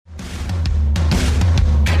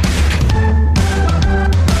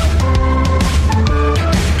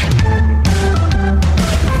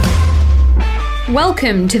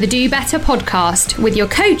Welcome to the Do Better podcast with your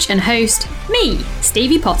coach and host, me,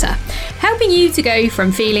 Stevie Potter, helping you to go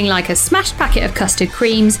from feeling like a smashed packet of custard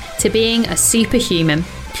creams to being a superhuman.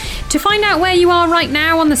 To find out where you are right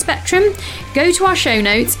now on the spectrum, go to our show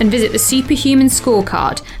notes and visit the Superhuman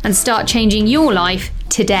Scorecard and start changing your life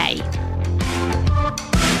today.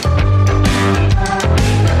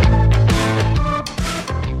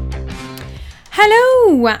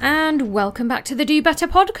 Hello and welcome back to the Do Better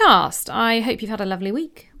podcast. I hope you've had a lovely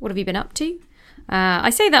week. What have you been up to? I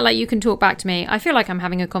say that like you can talk back to me. I feel like I'm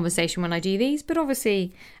having a conversation when I do these, but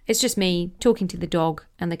obviously it's just me talking to the dog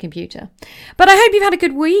and the computer. But I hope you've had a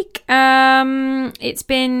good week. It's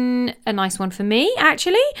been a nice one for me,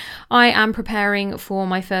 actually. I am preparing for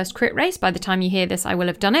my first crit race. By the time you hear this, I will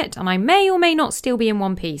have done it, and I may or may not still be in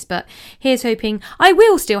one piece, but here's hoping I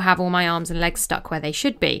will still have all my arms and legs stuck where they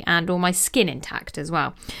should be, and all my skin intact as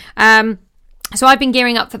well. So I've been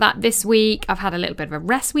gearing up for that this week. I've had a little bit of a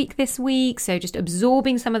rest week this week, so just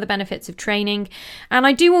absorbing some of the benefits of training. And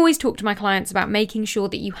I do always talk to my clients about making sure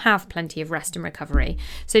that you have plenty of rest and recovery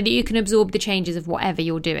so that you can absorb the changes of whatever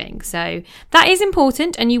you're doing. So that is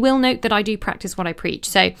important, and you will note that I do practice what I preach.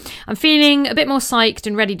 So I'm feeling a bit more psyched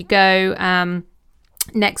and ready to go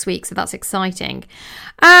next week, so that's exciting.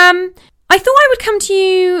 I thought I would come to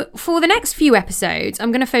you for the next few episodes.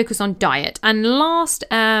 I'm going to focus on diet. And last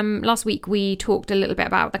week we talked a little bit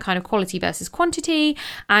about the kind of quality versus quantity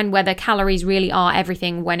and whether calories really are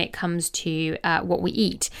everything when it comes to what we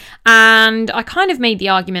eat. And I kind of made the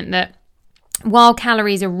argument that while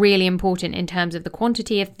calories are really important in terms of the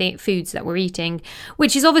quantity of the foods that we're eating,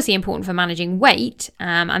 which is obviously important for managing weight,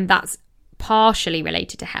 and that's partially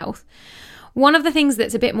related to health, one of the things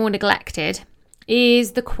that's a bit more neglected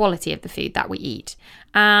is the quality of the food that we eat.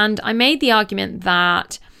 And I made the argument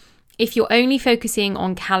that if you're only focusing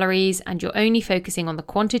on calories and you're only focusing on the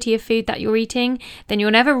quantity of food that you're eating, then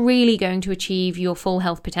you're never really going to achieve your full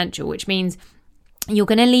health potential, which means you're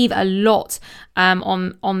going to leave a lot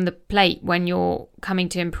on the plate when you're coming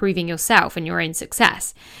to improving yourself and your own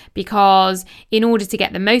success. Because in order to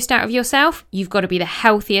get the most out of yourself, you've got to be the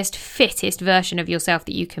healthiest, fittest version of yourself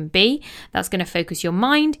that you can be. That's going to focus your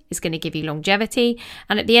mind. It's going to give you longevity.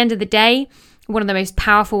 And at the end of the day, one of the most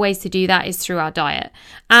powerful ways to do that is through our diet.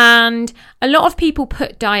 And a lot of people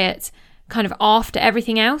put diet kind of after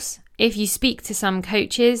everything else. If you speak to some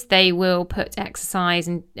coaches, they will put exercise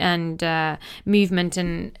and movement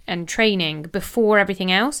and training before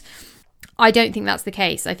everything else. I don't think that's the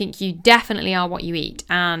case. I think you definitely are what you eat,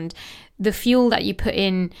 and the fuel that you put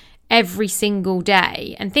in every single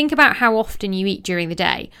day. And think about how often you eat during the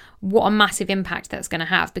day. What a massive impact that's going to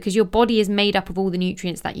have, because your body is made up of all the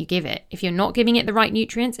nutrients that you give it. If you're not giving it the right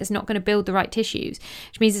nutrients, it's not going to build the right tissues,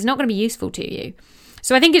 which means it's not going to be useful to you.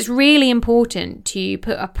 So I think it's really important to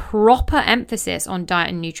put a proper emphasis on diet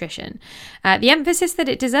and nutrition, the emphasis that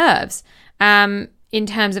it deserves in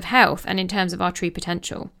terms of health and in terms of our true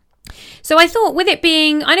potential. So I thought, with it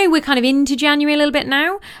being, I know we're kind of into January a little bit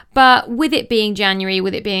now, but with it being January,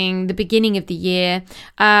 with it being the beginning of the year,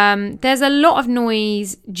 there's a lot of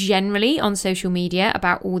noise generally on social media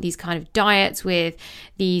about all these kind of diets with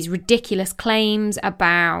these ridiculous claims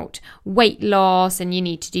about weight loss and you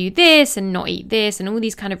need to do this and not eat this and all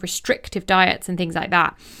these kind of restrictive diets and things like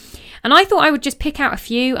that. And I thought I would just pick out a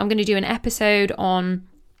few. I'm going to do an episode on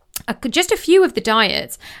just a few of the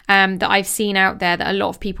diets that I've seen out there that a lot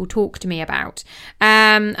of people talk to me about.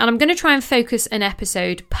 And I'm going to try and focus an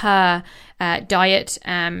episode per diet,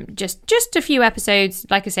 just a few episodes,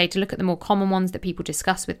 like I say, to look at the more common ones that people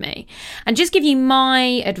discuss with me and just give you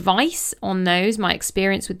my advice on those, my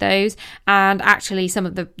experience with those, and actually some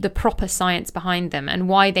of the proper science behind them and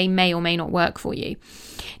why they may or may not work for you.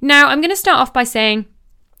 Now, I'm going to start off by saying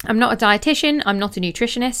I'm not a dietitian. I'm not a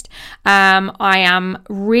nutritionist. I am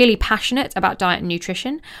really passionate about diet and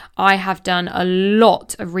nutrition. I have done a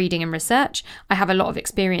lot of reading and research. I have a lot of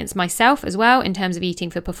experience myself as well in terms of eating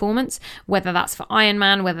for performance, whether that's for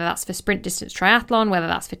Ironman, whether that's for sprint distance triathlon, whether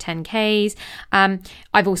that's for 10Ks.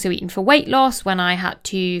 I've also eaten for weight loss when I had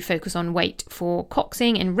to focus on weight for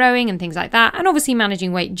coxing and rowing and things like that, and obviously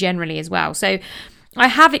managing weight generally as well. So I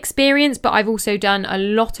have experience, but I've also done a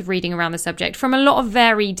lot of reading around the subject from a lot of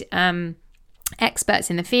varied experts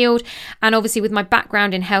in the field. And obviously with my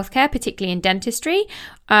background in healthcare, particularly in dentistry,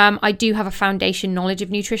 I do have a foundation knowledge of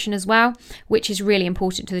nutrition as well, which is really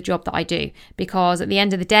important to the job that I do, because at the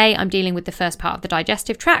end of the day, I'm dealing with the first part of the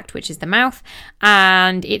digestive tract, which is the mouth.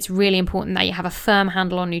 And it's really important that you have a firm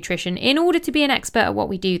handle on nutrition in order to be an expert at what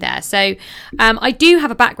we do there. So I do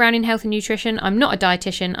have a background in health and nutrition. I'm not a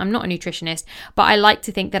dietitian. I'm not a nutritionist, but I like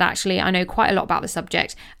to think that actually I know quite a lot about the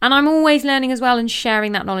subject. And I'm always learning as well and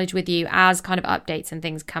sharing that knowledge with you as kind of kind of updates and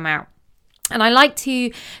things come out. And I like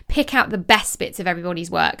to pick out the best bits of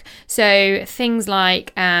everybody's work. So things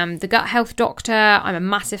like the Gut Health Doctor, I'm a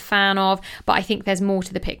massive fan of, but I think there's more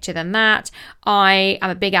to the picture than that. I am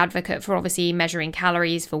a big advocate for obviously measuring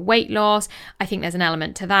calories for weight loss. I think there's an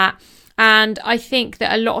element to that. And I think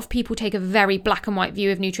that a lot of people take a very black and white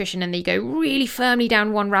view of nutrition and they go really firmly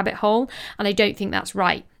down one rabbit hole. And I don't think that's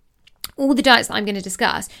right. All the diets that I'm going to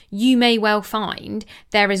discuss, you may well find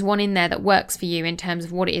there is one in there that works for you in terms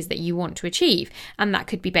of what it is that you want to achieve. And that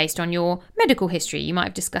could be based on your medical history. You might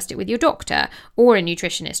have discussed it with your doctor or a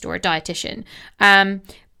nutritionist or a dietitian.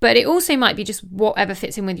 But it also might be just whatever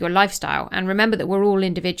fits in with your lifestyle. And remember that we're all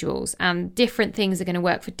individuals and different things are going to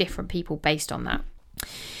work for different people based on that.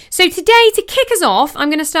 So today, to kick us off, I'm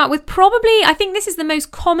going to start with probably, I think this is the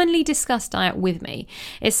most commonly discussed diet with me.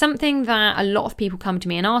 It's something that a lot of people come to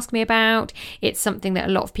me and ask me about. It's something that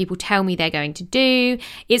a lot of people tell me they're going to do.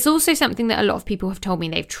 It's also something that a lot of people have told me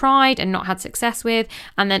they've tried and not had success with.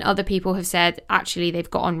 And then other people have said, actually,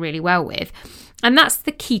 they've got on really well with. And that's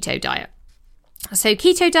the keto diet. So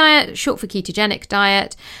keto diet, short for ketogenic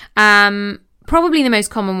diet. Probably the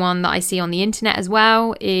most common one that I see on the internet as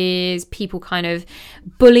well is people kind of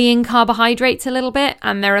bullying carbohydrates a little bit.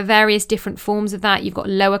 And there are various different forms of that. You've got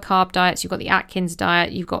lower carb diets, you've got the Atkins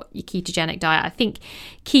diet, you've got your ketogenic diet. I think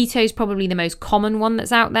keto is probably the most common one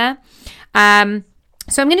that's out there.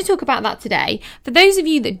 So I'm going to talk about that today. For those of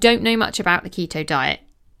you that don't know much about the keto diet,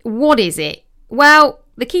 what is it? Well,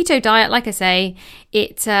 the keto diet, like I say,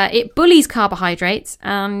 it bullies carbohydrates,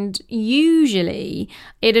 and usually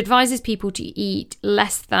it advises people to eat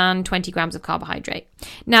less than 20 grams of carbohydrate.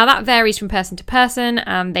 Now, that varies from person to person,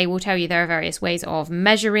 and they will tell you there are various ways of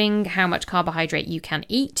measuring how much carbohydrate you can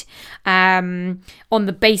eat. On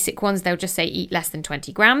the basic ones, they'll just say eat less than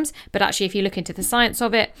 20 grams. But actually, if you look into the science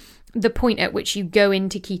of it, the point at which you go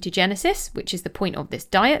into ketogenesis, which is the point of this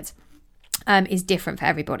diet, is different for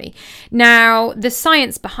everybody. Now, the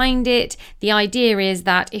science behind it, the idea is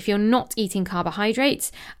that if you're not eating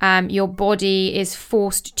carbohydrates, your body is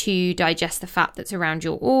forced to digest the fat that's around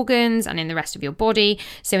your organs and in the rest of your body.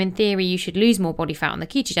 So in theory, you should lose more body fat on the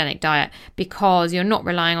ketogenic diet because you're not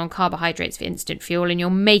relying on carbohydrates for instant fuel and you're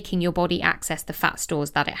making your body access the fat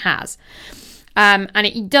stores that it has. And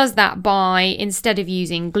it does that by, instead of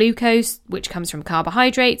using glucose, which comes from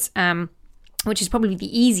carbohydrates, which is probably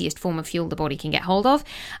the easiest form of fuel the body can get hold of,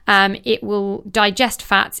 it will digest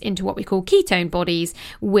fats into what we call ketone bodies,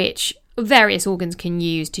 which various organs can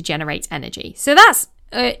use to generate energy. So that's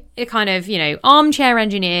a kind of, armchair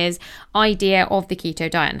engineer's idea of the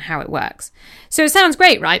keto diet and how it works. So it sounds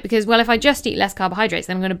great, right? Because, well, if I just eat less carbohydrates,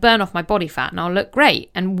 then I'm going to burn off my body fat and I'll look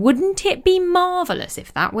great. And wouldn't it be marvellous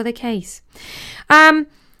if that were the case?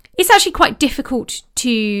 It's actually quite difficult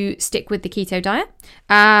to stick with the keto diet.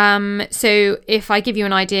 So if I give you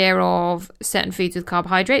an idea of certain foods with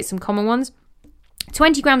carbohydrates, some common ones,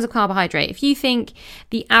 20 grams of carbohydrate. If you think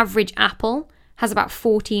the average apple has about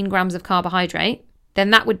 14 grams of carbohydrate,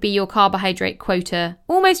 then that would be your carbohydrate quota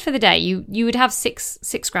almost for the day. You would have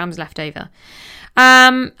six grams left over.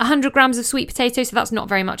 100 grams of sweet potato, so that's not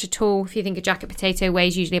very much at all. If you think a jacket potato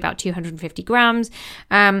weighs usually about 250 grams,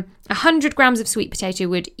 100 grams of sweet potato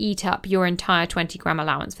would eat up your entire 20 gram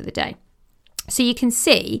allowance for the day. So you can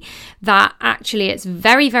see that actually it's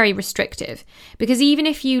very, very restrictive, because even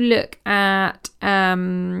if you look at,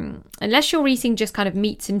 unless you're eating just kind of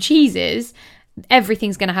meats and cheeses,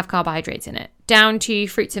 everything's going to have carbohydrates in it, down to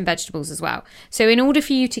fruits and vegetables as well. So in order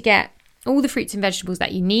for you to get all the fruits and vegetables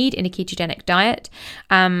that you need in a ketogenic diet,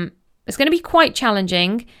 it's going to be quite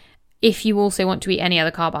challenging if you also want to eat any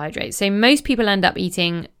other carbohydrates. So most people end up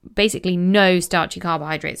eating basically no starchy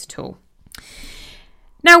carbohydrates at all.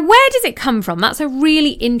 Now, where does it come from? That's a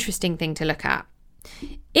really interesting thing to look at.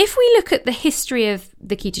 If we look at the history of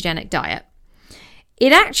the ketogenic diet,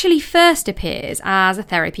 it actually first appears as a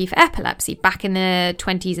therapy for epilepsy back in the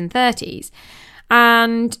 20s and 30s.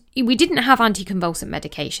 And we didn't have anticonvulsant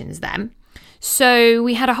medications then. So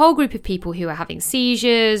we had a whole group of people who were having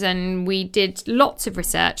seizures, and we did lots of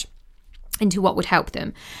research into what would help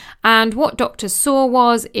them. And what doctors saw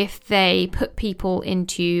was if they put people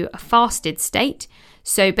into a fasted state,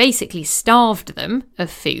 so basically starved them of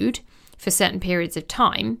food for certain periods of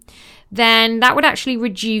time, then that would actually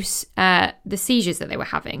reduce the seizures that they were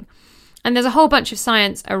having. And there's a whole bunch of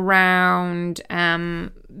science around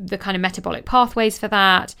the kind of metabolic pathways for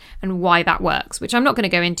that and why that works, which I'm not going to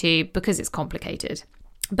go into because it's complicated.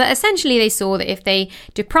 But essentially they saw that if they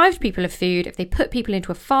deprived people of food, if they put people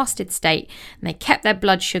into a fasted state and they kept their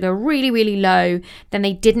blood sugar really, really low, then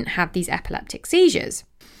they didn't have these epileptic seizures.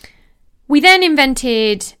 We then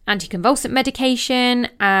invented anticonvulsant medication,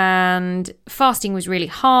 and fasting was really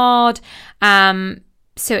hard, so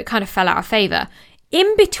it kind of fell out of favour.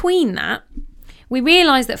 In between that, we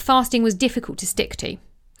realised that fasting was difficult to stick to.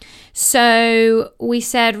 So we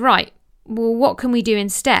said, right, well, what can we do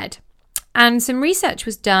instead? And some research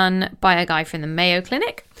was done by a guy from the Mayo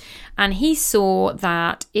Clinic, and he saw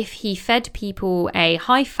that if he fed people a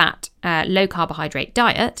high-fat, low-carbohydrate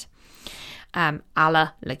diet, a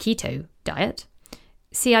la Keto diet.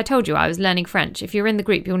 See, I told you I was learning French. If you're in the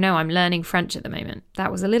group, you'll know I'm learning French at the moment.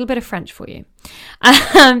 That was a little bit of French for you.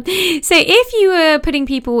 So if you were putting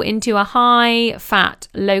people into a high-fat,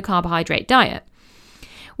 low-carbohydrate diet,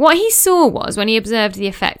 what he saw was, when he observed the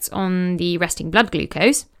effects on the resting blood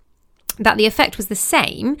glucose, that the effect was the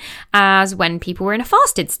same as when people were in a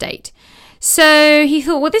fasted state. So he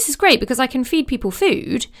thought, well, this is great because I can feed people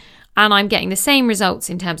food and I'm getting the same results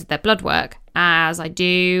in terms of their blood work as I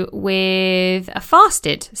do with a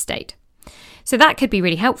fasted state. So that could be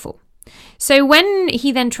really helpful. So when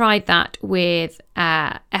he then tried that with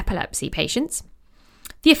epilepsy patients,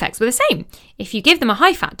 the effects were the same. If you give them a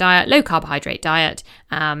high-fat diet, low-carbohydrate diet,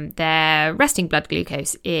 their resting blood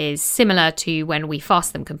glucose is similar to when we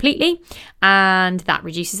fast them completely, and that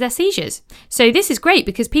reduces their seizures. So this is great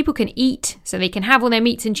because people can eat, so they can have all their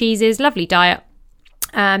meats and cheeses, lovely diet.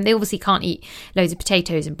 They obviously can't eat loads of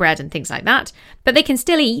potatoes and bread and things like that, but they can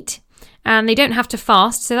still eat, and they don't have to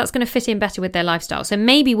fast, so that's going to fit in better with their lifestyle. So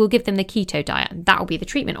maybe we'll give them the keto diet, and that will be the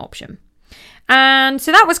treatment option. And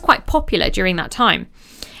so that was quite popular during that time.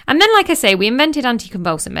 And then, like I say, we invented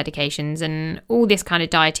anticonvulsant medications, and all this kind of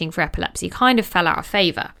dieting for epilepsy kind of fell out of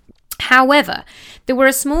favour. However, there were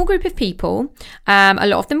a small group of people, a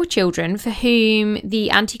lot of them were children, for whom the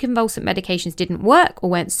anticonvulsant medications didn't work or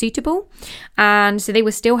weren't suitable. And so they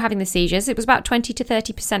were still having the seizures. It was about 20 to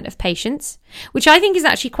 30% of patients, which I think is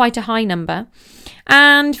actually quite a high number.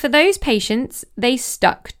 And for those patients, they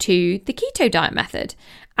stuck to the keto diet method,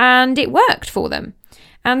 and it worked for them.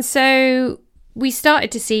 And so we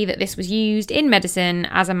started to see that this was used in medicine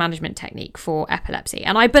as a management technique for epilepsy.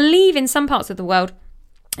 And I believe in some parts of the world,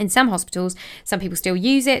 in some hospitals, some people still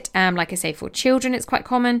use it. Like I say, for children, it's quite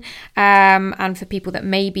common. And for people that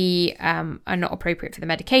maybe are not appropriate for the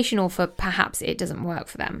medication, or for perhaps it doesn't work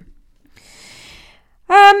for them.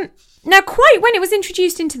 Now, quite when it was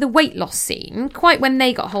introduced into the weight loss scene, quite when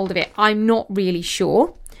they got hold of it, I'm not really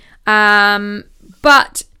sure.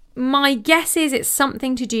 But my guess is it's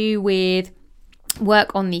something to do with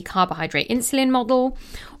work on the carbohydrate insulin model,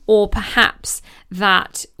 or perhaps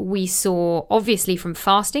that we saw, obviously from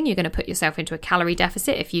fasting, you're going to put yourself into a calorie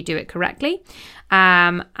deficit if you do it correctly,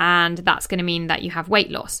 and that's going to mean that you have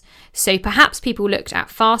weight loss. So perhaps people looked at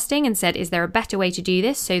fasting and said, is there a better way to do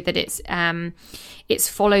this so that it's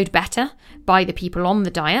followed better by the people on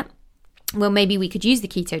the diet? Well, maybe we could use the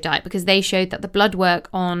keto diet, because they showed that the blood work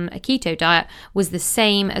on a keto diet was the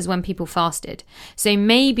same as when people fasted. So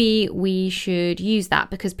maybe we should use that,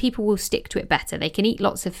 because people will stick to it better. They can eat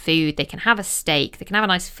lots of food. They can have a steak. They can have a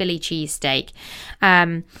nice Philly cheese steak.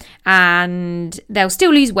 And they'll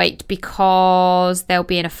still lose weight because they'll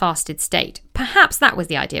be in a fasted state. Perhaps that was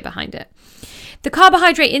the idea behind it. The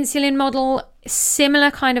carbohydrate insulin model, similar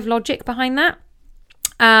kind of logic behind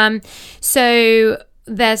that. So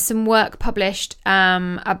there's some work published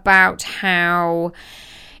about how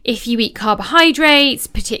if you eat carbohydrates,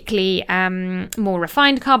 particularly more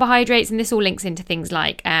refined carbohydrates, and this all links into things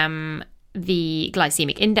like the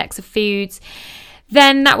glycemic index of foods,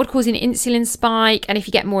 then that would cause an insulin spike. And if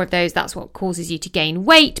you get more of those, that's what causes you to gain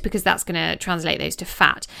weight, because that's going to translate those to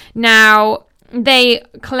fat. Now, they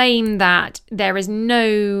claim that there is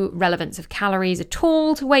no relevance of calories at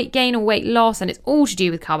all to weight gain or weight loss, and it's all to do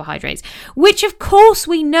with carbohydrates, which of course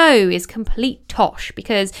we know is complete tosh,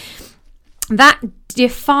 because that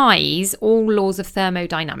defies all laws of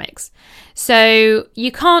thermodynamics. So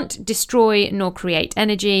you can't destroy nor create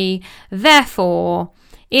energy. Therefore,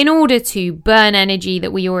 in order to burn energy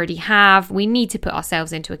that we already have, we need to put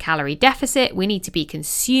ourselves into a calorie deficit. We need to be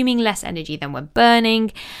consuming less energy than we're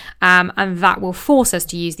burning. And that will force us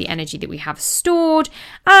to use the energy that we have stored.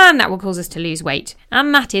 And that will cause us to lose weight.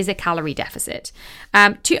 And that is a calorie deficit.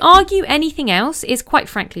 To argue anything else is quite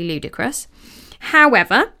frankly ludicrous.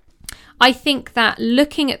 However, I think that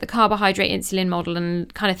looking at the carbohydrate insulin model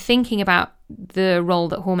and kind of thinking about the role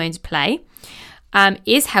that hormones play,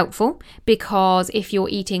 is helpful, because if you're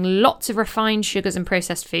eating lots of refined sugars and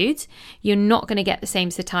processed foods, you're not going to get the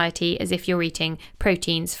same satiety as if you're eating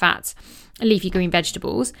proteins, fats, leafy green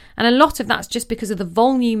vegetables. And a lot of that's just because of the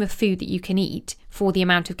volume of food that you can eat for the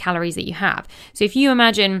amount of calories that you have. So if you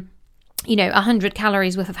imagine 100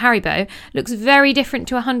 calories worth of Haribo looks very different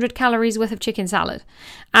to 100 calories worth of chicken salad.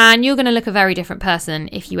 And you're going to look a very different person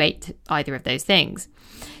if you ate either of those things.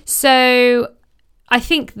 So I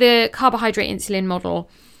think the carbohydrate insulin model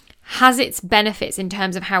has its benefits in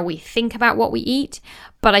terms of how we think about what we eat,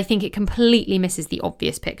 but I think it completely misses the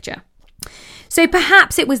obvious picture. So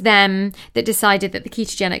perhaps it was them that decided that the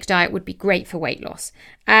ketogenic diet would be great for weight loss.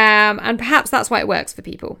 And perhaps that's why it works for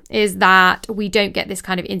people, is that we don't get this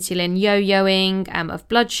kind of insulin yo-yoing of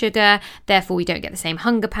blood sugar. Therefore, we don't get the same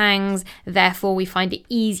hunger pangs. Therefore, we find it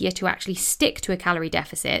easier to actually stick to a calorie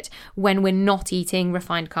deficit when we're not eating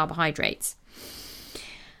refined carbohydrates.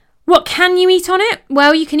 What can you eat on it?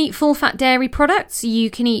 Well, you can eat full-fat dairy products. You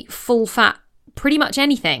can eat full-fat pretty much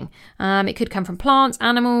anything. It could come from plants,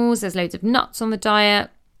 animals. There's loads of nuts on the diet.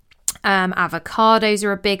 Avocados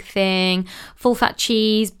are a big thing. Full fat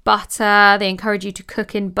cheese, butter. They encourage you to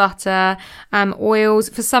cook in butter. Oils.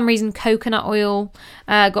 For some reason, coconut oil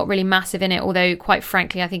got really massive in it, although quite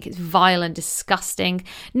frankly, I think it's vile and disgusting.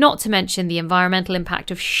 Not to mention the environmental impact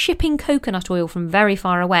of shipping coconut oil from very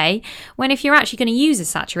far away, when if you're actually going to use a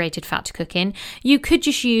saturated fat to cook in, you could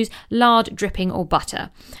just use lard, dripping or butter.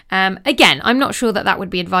 Again, I'm not sure that would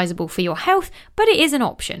be advisable for your health, but it is an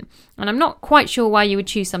option. And I'm not quite sure why you would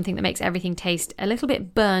choose something that makes everything taste a little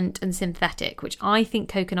bit burnt and synthetic, which I think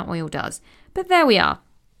coconut oil does. But there we are.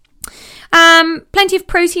 Plenty of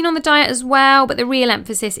protein on the diet as well, but the real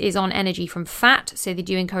emphasis is on energy from fat. So they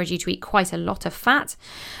do encourage you to eat quite a lot of fat.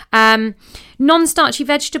 Non-starchy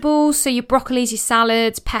vegetables, so your broccolis, your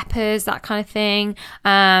salads, peppers, that kind of thing.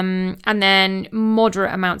 And then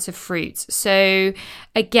moderate amounts of fruits. So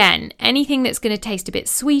again, anything that's going to taste a bit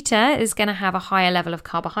sweeter is going to have a higher level of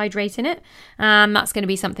carbohydrate in it. That's going to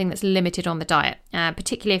be something that's limited on the diet,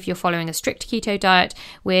 particularly if you're following a strict keto diet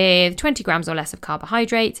with 20 grams or less of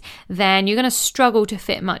carbohydrate, then you're going to struggle to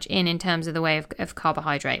fit much in terms of the way of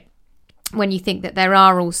carbohydrate. When you think that there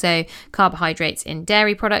are also carbohydrates in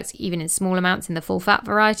dairy products, even in small amounts in the full fat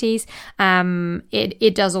varieties,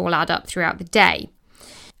 it does all add up throughout the day.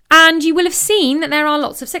 And you will have seen that there are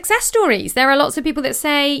lots of success stories. There are lots of people that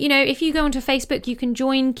say, if you go onto Facebook, you can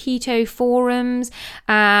join keto forums.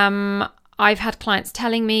 I've had clients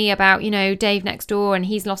telling me about, Dave next door and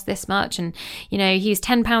he's lost this much and, he's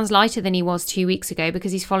 10 pounds lighter than he was 2 weeks ago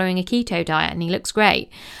because he's following a keto diet and he looks great.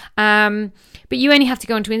 But you only have to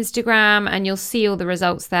go onto Instagram and you'll see all the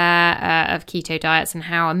results there of keto diets and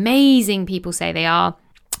how amazing people say they are.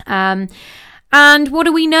 And what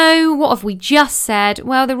do we know? What have we just said?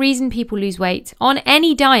 Well, the reason people lose weight on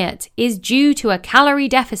any diet is due to a calorie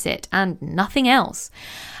deficit and nothing else.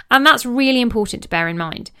 And that's really important to bear in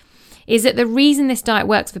mind. Is that the reason this diet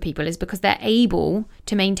works for people is because they're able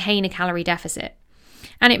to maintain a calorie deficit.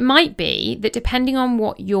 And it might be that depending on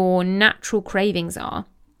what your natural cravings are,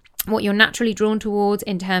 what you're naturally drawn towards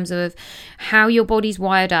in terms of how your body's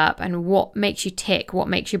wired up and what makes you tick, what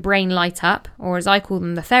makes your brain light up, or as I call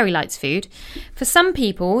them, the fairy lights food. For some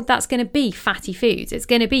people, that's going to be fatty foods. It's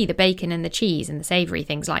going to be the bacon and the cheese and the savoury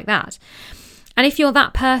things like that. And if you're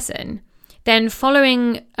that person, then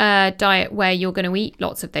following a diet where you're going to eat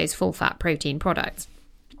lots of those full-fat protein products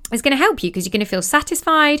is going to help you because you're going to feel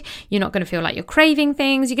satisfied, you're not going to feel like you're craving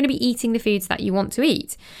things, you're going to be eating the foods that you want to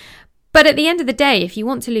eat. But at the end of the day, if you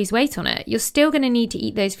want to lose weight on it, you're still going to need to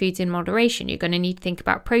eat those foods in moderation. You're going to need to think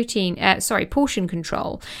about portion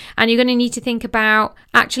control, and you're going to need to think about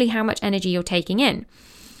actually how much energy you're taking in.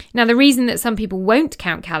 Now, the reason that some people won't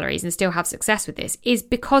count calories and still have success with this is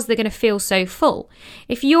because they're going to feel so full.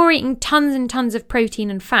 If you're eating tons and tons of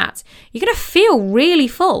protein and fat, you're going to feel really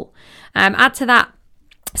full. Add to that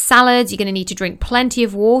salads, you're going to need to drink plenty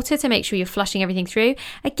of water to make sure you're flushing everything through.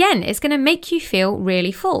 Again, it's going to make you feel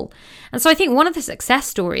really full. And so I think one of the success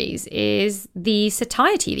stories is the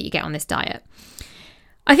satiety that you get on this diet.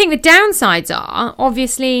 I think the downsides are,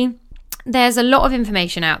 obviously, there's a lot of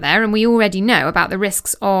information out there and we already know about the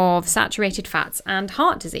risks of saturated fats and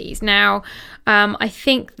heart disease. Now, I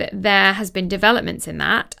think that there has been developments in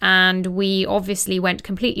that and we obviously went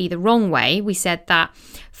completely the wrong way. We said that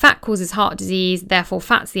fat causes heart disease, therefore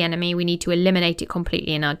fat's the enemy. We need to eliminate it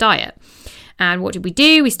completely in our diet. And what did we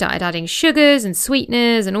do? We started adding sugars and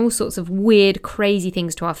sweeteners and all sorts of weird, crazy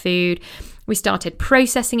things to our food. We started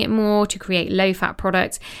processing it more to create low-fat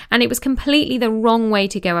products, and it was completely the wrong way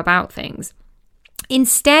to go about things.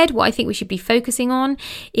 Instead, what I think we should be focusing on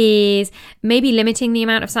is maybe limiting the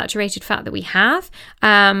amount of saturated fat that we have,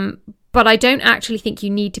 but I don't actually think you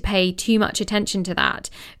need to pay too much attention to that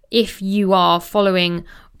if you are following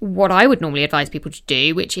what I would normally advise people to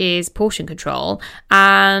do, which is portion control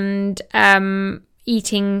and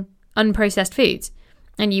eating unprocessed foods.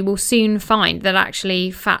 And you will soon find that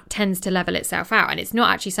actually fat tends to level itself out. And it's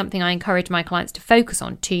not actually something I encourage my clients to focus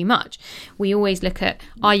on too much. We always look at,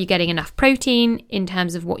 are you getting enough protein in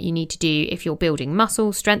terms of what you need to do if you're building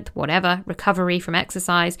muscle, strength, whatever, recovery from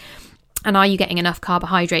exercise? And are you getting enough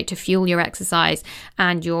carbohydrate to fuel your exercise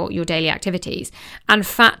and your daily activities? And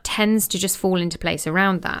fat tends to just fall into place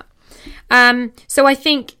around that. So I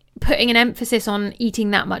think putting an emphasis on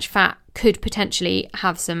eating that much fat could potentially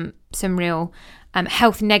have some real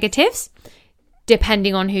health negatives,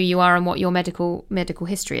 depending on who you are and what your medical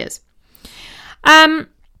history is.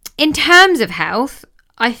 In terms of health,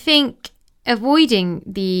 I think avoiding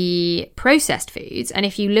the processed foods, and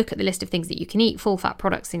if you look at the list of things that you can eat, full fat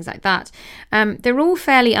products, things like that, they're all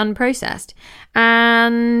fairly unprocessed.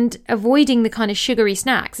 And avoiding the kind of sugary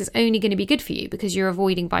snacks is only going to be good for you because you're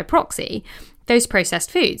avoiding by proxy those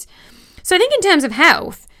processed foods. So I think in terms of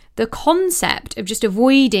health, the concept of just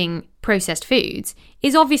avoiding processed foods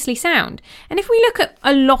is obviously sound. And if we look at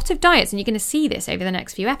a lot of diets, and you're going to see this over the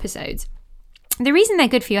next few episodes, the reason they're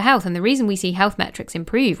good for your health and the reason we see health metrics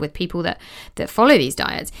improve with people that follow these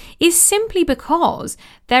diets is simply because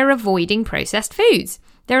they're avoiding processed foods.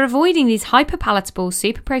 They're avoiding these hyper-palatable,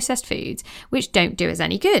 super-processed foods which don't do us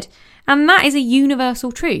any good. And that is a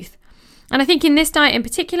universal truth. And I think in this diet in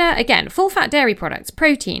particular, again, full-fat dairy products,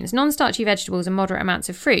 proteins, non-starchy vegetables and moderate amounts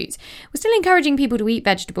of fruits, we're still encouraging people to eat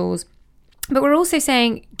vegetables, but we're also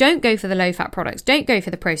saying don't go for the low-fat products, don't go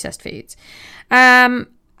for the processed foods.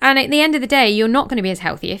 And at the end of the day, you're not going to be as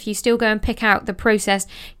healthy if you still go and pick out the processed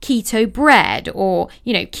keto bread or,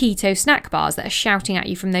 keto snack bars that are shouting at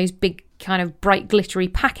you from those big kind of bright glittery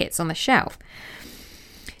packets on the shelf.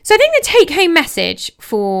 So I think the take-home message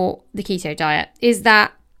for the keto diet is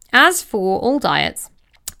that, as for all diets,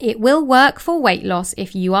 it will work for weight loss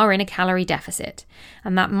if you are in a calorie deficit.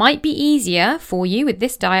 And that might be easier for you with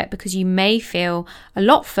this diet because you may feel a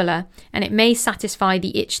lot fuller and it may satisfy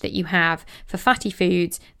the itch that you have for fatty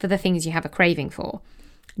foods, for the things you have a craving for.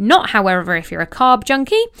 Not, however, if you're a carb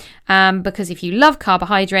junkie, because if you love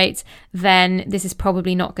carbohydrates, then this is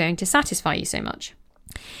probably not going to satisfy you so much.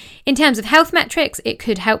 In terms of health metrics, it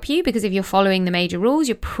could help you because if you're following the major rules,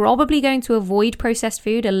 you're probably going to avoid processed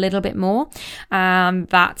food a little bit more.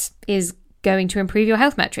 That is going to improve your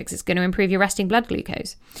health metrics. It's going to improve your resting blood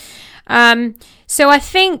glucose. So I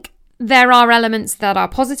think there are elements that are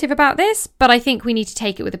positive about this, but I think we need to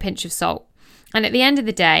take it with a pinch of salt. And at the end of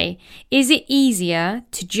the day, is it easier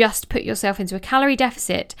to just put yourself into a calorie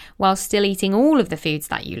deficit while still eating all of the foods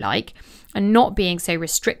that you like and not being so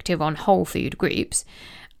restrictive on whole food groups?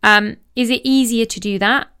 Is it easier to do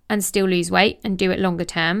that and still lose weight and do it longer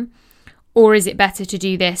term? Or is it better to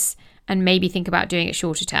do this and maybe think about doing it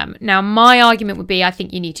shorter term? Now, my argument would be I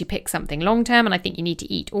think you need to pick something long term and I think you need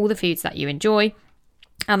to eat all the foods that you enjoy.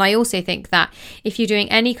 And I also think that if you're doing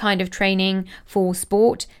any kind of training for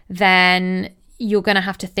sport, then you're going to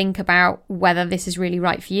have to think about whether this is really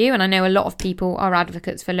right for you. And I know a lot of people are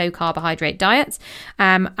advocates for low carbohydrate diets.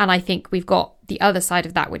 And I think we've got the other side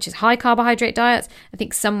of that, which is high carbohydrate diets. I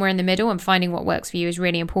think somewhere in the middle and finding what works for you is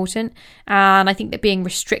really important. And I think that being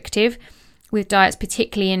restrictive with diets,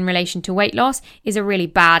 particularly in relation to weight loss, is a really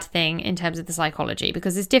bad thing in terms of the psychology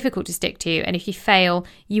because it's difficult to stick to. And if you fail,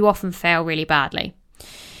 you often fail really badly.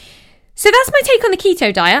 So that's my take on the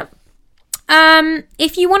keto diet.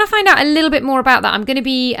 If you want to find out a little bit more about that, I'm going to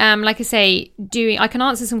be, like I say, I can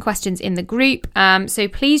answer some questions in the group. So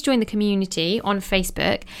please join the community on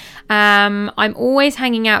Facebook. I'm always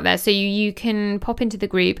hanging out there. So you can pop into the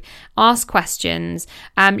group, ask questions.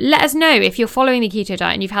 Let us know if you're following the keto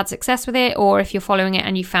diet and you've had success with it, or if you're following it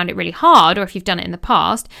and you found it really hard, or if you've done it in the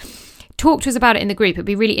past. Talk to us about it in the group. It'd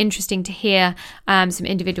be really interesting to hear some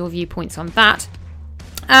individual viewpoints on that.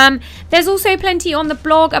 There's also plenty on the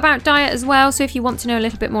blog about diet as well, so if you want to know a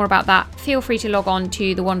little bit more about that, feel free to log on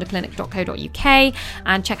to thewonderclinic.co.uk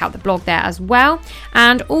and check out the blog there as well.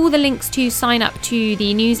 And all the links to sign up to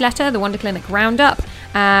the newsletter, the Wonder Clinic Roundup,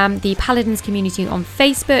 the Paladins community on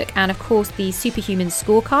Facebook, and of course the Superhuman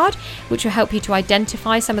Scorecard, which will help you to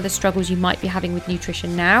identify some of the struggles you might be having with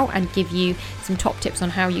nutrition now and give you some top tips on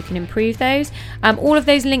how you can improve those. All of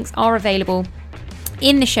those links are available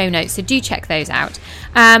in the show notes, so do check those out.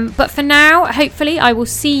 But for now, hopefully I will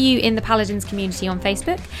see you in the Paladins community on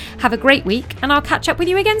Facebook. Have a great week and I'll catch up with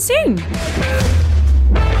you again soon.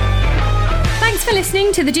 Thanks for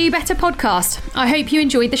listening to the Do Better podcast. I hope you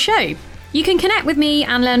enjoyed the show. You can connect with me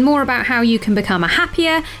and learn more about how you can become a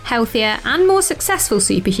happier, healthier and more successful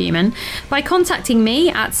superhuman by contacting me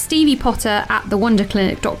at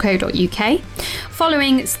steviepotter@thewonderclinic.co.uk,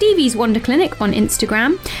 following Stevie's Wonder Clinic on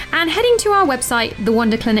Instagram and heading to our website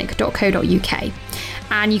thewonderclinic.co.uk.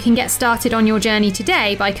 And you can get started on your journey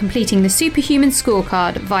today by completing the Superhuman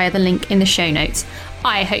Scorecard via the link in the show notes.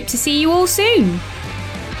 I hope to see you all soon.